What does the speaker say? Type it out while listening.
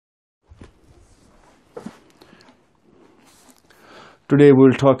Today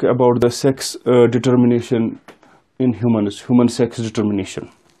we'll talk about the sex determination in humans, human sex determination.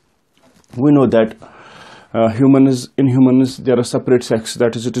 We know that in humans there are separate sex,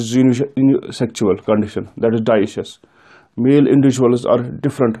 that is, it is unisexual condition, that is dioecious. Male individuals are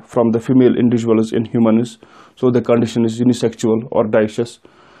different from the female individuals in humans, so the condition is unisexual or dioecious.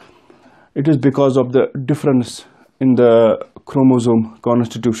 It is because of the difference in the chromosome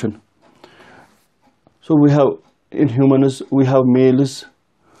constitution. So we have in humans, we have males,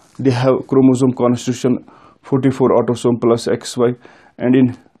 they have chromosome constitution 44 autosome plus XY, and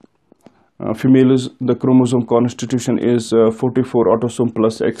in females the chromosome constitution is 44 autosome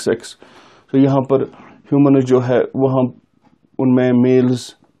plus XX. So यहाँ पर human जो है वहाँ उनमें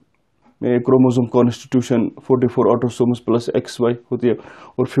mails में chromosome constitution 44 autosomes plus XY होती है,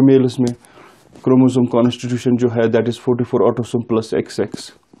 और फीमेल्स में क्रोमोसोम कॉन्स्टिट्यूशन जो है that is 44 autosome plus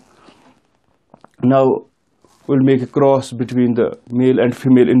XX. Now we'll make a cross between the male and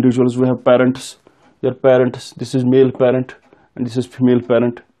female individuals. We have parents, their parents, this is male parent and this is female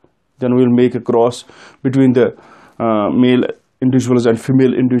parent. Then we'll make a cross between the male individuals and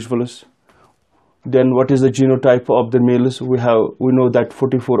female individuals. Then what is the genotype of the males? We know that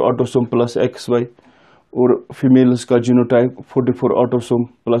 44 autosome plus XY, or females का genotype 44 autosome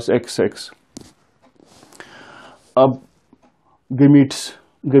plus XX. अब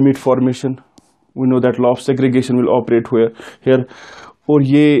gamete formation, we know that law of segregation will operate here. और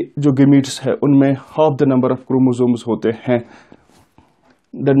ये जो gametes है उनमें half the number of chromosomes होते हैं.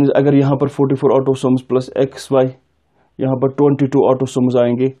 That means अगर यहाँ पर 44 autosomes plus XY, यहाँ पर 22 autosomes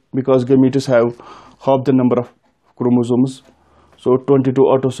आएंगे, because gametes have half the number of chromosomes. So 22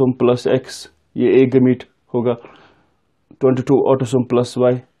 autosome plus X ये एक gamete होगा, 22 autosome plus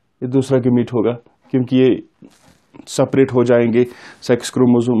Y ये दूसरा gamete होगा, क्योंकि ये separate हो जाएंगे sex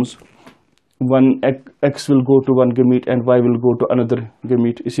chromosomes. One X will go to one gamete and Y will go to another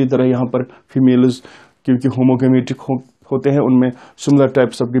gamete. इसी तरह यहाँ पर females क्योंकि homogametic होते हैं उनमें similar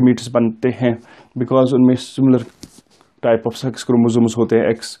types of gametes बनते हैं, because उनमें similar type of sex chromosomes होते हैं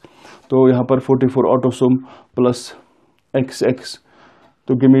X. तो यहाँ पर 44 ऑटोसोम प्लस XX,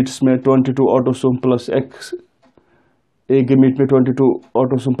 तो gametes में 22 ऑटोसोम प्लस X, एक gamete में 22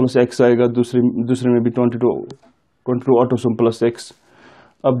 ऑटोसोम प्लस X आएगा, दूसरे में भी 22 ऑटोसोम प्लस X.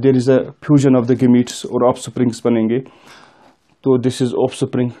 अब there is a fusion of the gametes और ऑफस्प्रिंग्स बनेंगे, तो this is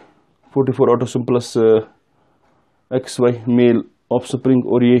offspring 44 autosome plus XY mail offspring,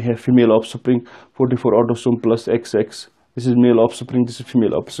 और ये है female offspring 44 autosome plus XX. This is male offspring, this is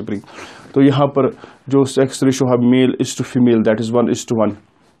female offspring. तो यहाँ पर जो सेक्स रेशो है mail is to female, that is 1:1.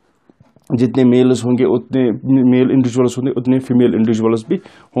 जितने मेल्स होंगे उतने मेल इंडिविजुअल्स होंगे, उतने फीमेल इंडिविजुअल्स भी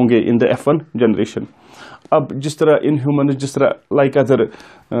होंगे इन द F1 जनरेशन. अब जिस तरह इन ह्यूमन, जिस तरह like other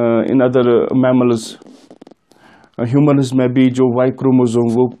in other mammals, humans में भी जो Y क्रोमोसोम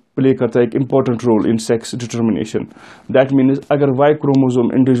वो प्ले करता है एक important role in sex determination. That means अगर Y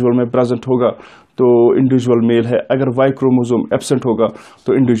क्रोमोसोम इंडिविजुअल में प्रेजेंट होगा तो इंडिविजुअल मेल है, अगर Y क्रोमोसोम एब्सेंट होगा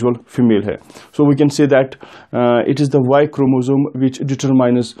तो इंडिविजुअल फीमेल है. So we can say that it is the Y chromosome which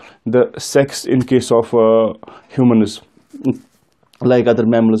determines the sex in case of humans like other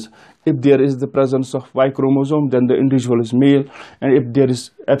mammals. If there is the presence of Y chromosome, then the individual is male, and if there is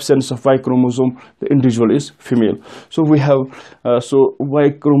absence of Y chromosome, the individual is female. So we have Y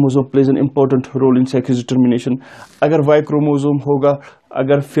chromosome plays an important role in sex determination. अगर Y chromosome होगा,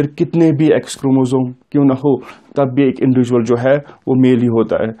 अगर फिर कितने भी X chromosome क्यों ना हो, तब भी एक individual जो है वो male ही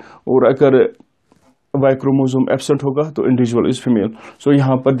होता है, और अगर Y chromosome absent होगा तो individual is female. So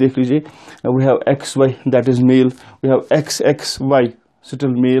यहाँ पर देख लीजिए, we have XY that is male, we have XXY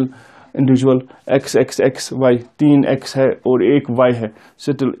still male individual, XXXY 3 X है और एक Y है,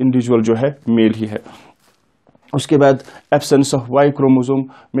 still individual जो है male ही है. उसके बाद absence of Y chromosome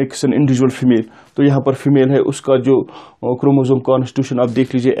makes an individual female. तो यहाँ पर female है, उसका जो chromosome constitution आप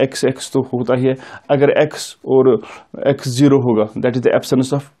देख लीजिए XX तो होता ही है. अगर X और X0 होगा, that is the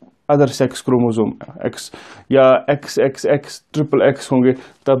absence of other sex chromosome X, या XXX ट्रिपल X होंगे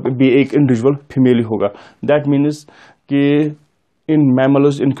तब भी एक इंडिविजुअल फीमेल ही होगा. दैट मीन्स कि in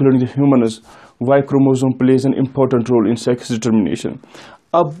mammals including the humans Y chromosome plays an important role in sex determination.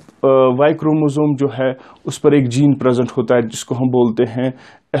 अब Y chromosome जो है उस पर एक जीन प्रेजेंट होता है जिसको हम बोलते हैं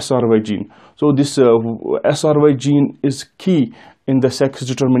SRY gene. So this SRY gene is की in the sex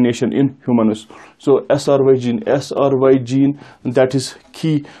determination in humans. So SRY gene that is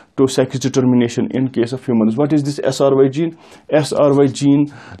key to sex determination in case of humans. What is this SRY gene? SRY gene,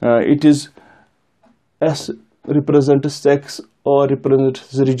 it is S represents sex or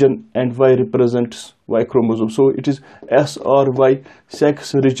represents region and Y represents Y chromosome. So it is SRY,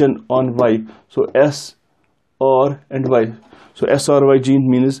 sex region on Y. So S, R and Y. So SRY gene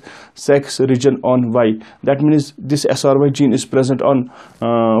means sex region on Y. That means this SRY gene is present on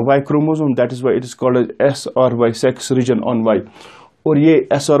Y chromosome. That is why it is called as SRY, sex region on Y. और ये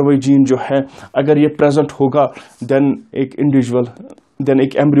SRY gene जो है अगर ये present होगा then एक individual, then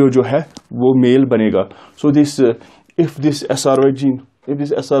एक embryo जो है वो मेल बनेगा. So this if this SRY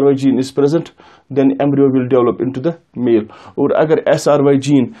gene is present, then embryo will develop into the male. और अगर SRY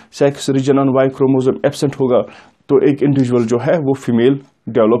gene sex region on Y chromosome absent होगा तो एक इंडिविजुअल जो है वो फीमेल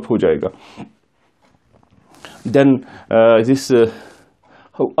डेवलप हो जाएगा. Then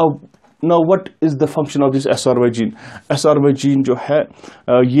now what is the function of this SRY gene? SRY gene जो है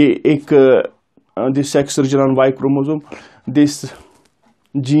ये एक this sex region on Y chromosome, this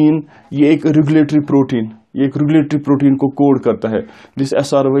gene ये एक regulatory protein, ये एक regulatory protein को कोड करता है. This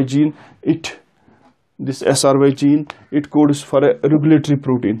SRY gene it codes for a regulatory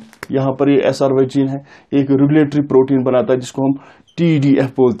protein. यहाँ पर ये SRY gene है एक regulatory protein बनाता है जिसको हम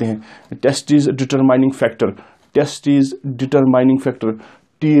TDF बोलते हैं, testis determining factor. Testis determining factor.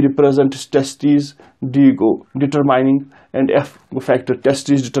 T represents testes, D को determining and F को factor.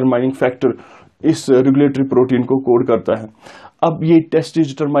 Testis determining factor इस रेगुलेटरी प्रोटीन को कोड करता है. अब ये टेस्टिस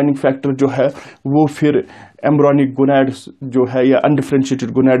डिटरमाइनिंग फैक्टर जो है वो फिर एम्ब्रियोनिक गोनाड्स जो है या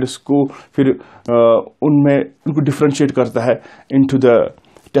अनडिफरेंशिएटेड गोनाड्स को फिर उनको डिफरेंशिएट करता है इनटू द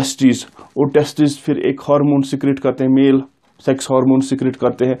टेस्टिस. और टेस्टिस फिर एक हार्मोन सिक्रेट करते हैं, मेल सेक्स हार्मोन सिक्रेट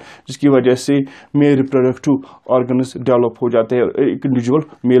करते हैं जिसकी वजह से मेल रिप्रोडक्टिव ऑर्गन्स डेवलप हो जाते हैं और एक इंडिविजुअल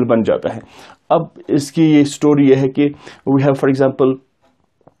मेल बन जाता है. अब इसकी ये स्टोरी ये है कि we have for example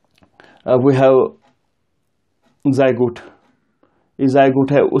we have zygote. ये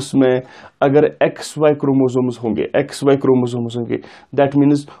जाइगोट है, उसमें अगर XY क्रोमोसोम्स होंगे दैट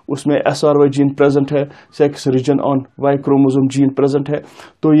मीन्स उसमें SRY जीन प्रेजेंट है, sex reason on Y chromosome gene present है.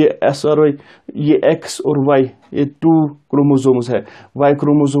 तो ये SRY, ये X और Y ये 2 क्रोमोसोम्स है. Y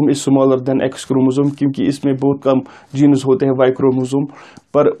chromosome is smaller than X chromosome क्योंकि इसमें बहुत कम जीन्स होते हैं Y क्रोमोसोम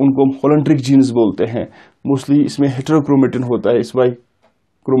पर, उनको हम होलेंड्रिक जीन्स बोलते हैं. मोस्टली इसमें हेटेरोक्रोमेटिन होता है इस Y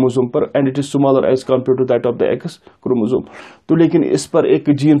क्रोमोसोम पर and it is smaller as compare to that of the X chromosome. तो लेकिन इस पर एक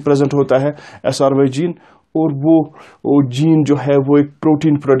जीन प्रेजेंट होता है SRY जीन, और वो जीन जो है वो एक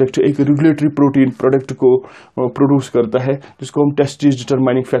प्रोटीन प्रोडक्ट, एक रेगुलेटरी प्रोटीन प्रोडक्ट को प्रोड्यूस करता है जिसको हम टेस्टिस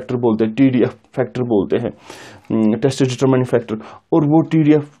डिटरमाइनिंग फैक्टर बोलते हैं, TDF फैक्टर बोलते हैं, टेस्टिस डिटरमाइनिंग फैक्टर. और वो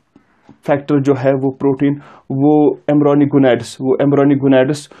TDF फैक्टर जो है वो प्रोटीन वो एम्ब्रियोनिक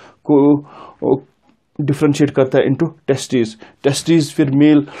गोनाड्स को डिफरेंशिएट करता है इनटू टेस्टिस. फिर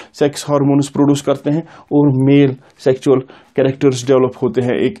मेल सेक्स हार्मोन्स प्रोड्यूस करते हैं और मेल सेक्सुअल कैरेक्टर्स डेवलप होते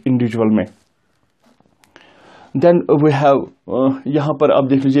हैं एक इंडिविजुअल में. देन वी हैव यहाँ पर आप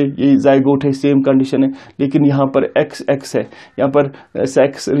देख लीजिए ये जाइगोट है, सेम कंडीशन है, लेकिन यहाँ पर XX है, यहाँ पर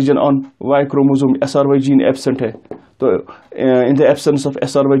sex reason on Y chromosome SRY gene absent है. तो in the absence of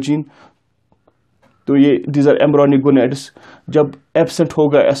SRY gene तो ये दीज आर एम्ब्रियोनिक गोनाड्स. जब एब्सेंट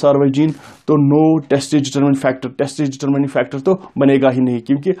होगा SRY जीन तो नो टेस्टिस डिटरमाइनिंग फैक्टर तो बनेगा ही नहीं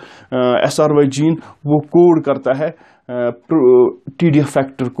क्योंकि SRY जीन वो कोड करता है TDF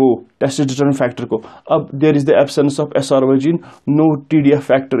फैक्टर को, टेस्टिस डिटरमाइनिंग फैक्टर को. अब there is the absence of SRY gene, no TDF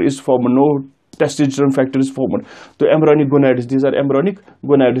factor is formed, no testis determining factor is formed. तो embryonic gonads, these are embryonic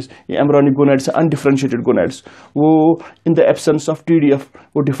gonads. ये embryonic gonads undifferentiated gonads, वो in the absence of TDF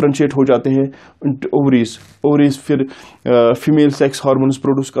वो differentiate हो जाते हैं ovaries फिर female sex hormones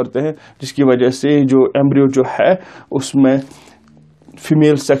produce करते हैं जिसकी वजह से जो एम्ब्रियो जो है उसमें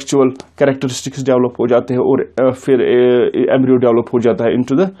फीमेल सेक्सुअल कैरेक्टरिस्टिक्स डेवलप हो जाते हैं और फिर एम्ब्रियो डेवलप हो जाता है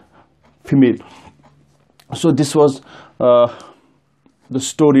into the female. So this was the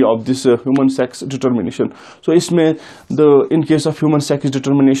story of this human sex determination. So इसमें in case of human sex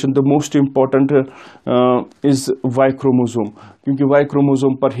determination the most important is Y chromosome, क्योंकि Y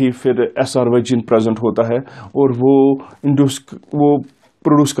chromosome पर ही फिर SRY जीन प्रेजेंट होता है और वो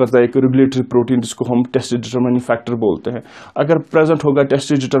produce करता है एक रेगुलेटरी प्रोटीन जिसको हम टेस्टिस डिटरमाइनिंग फैक्टर बोलते हैं. अगर प्रेजेंट होगा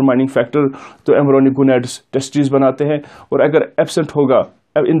टेस्टिस डिटरमाइनिंग फैक्टर तो एम्ब्रियोनिक गोनाड्स टेस्टिस बनाते हैं, और अगर एब्सेंट होगा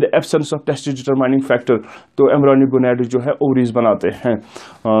in the absence of testis determining factor तो embryonic gonad जो है ovaries बनाते हैं.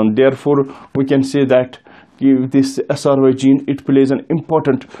 Therefore we can say that this SRY gene it plays an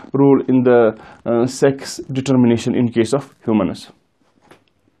important role in the sex determination in case of humans.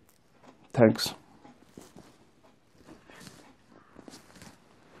 Thanks.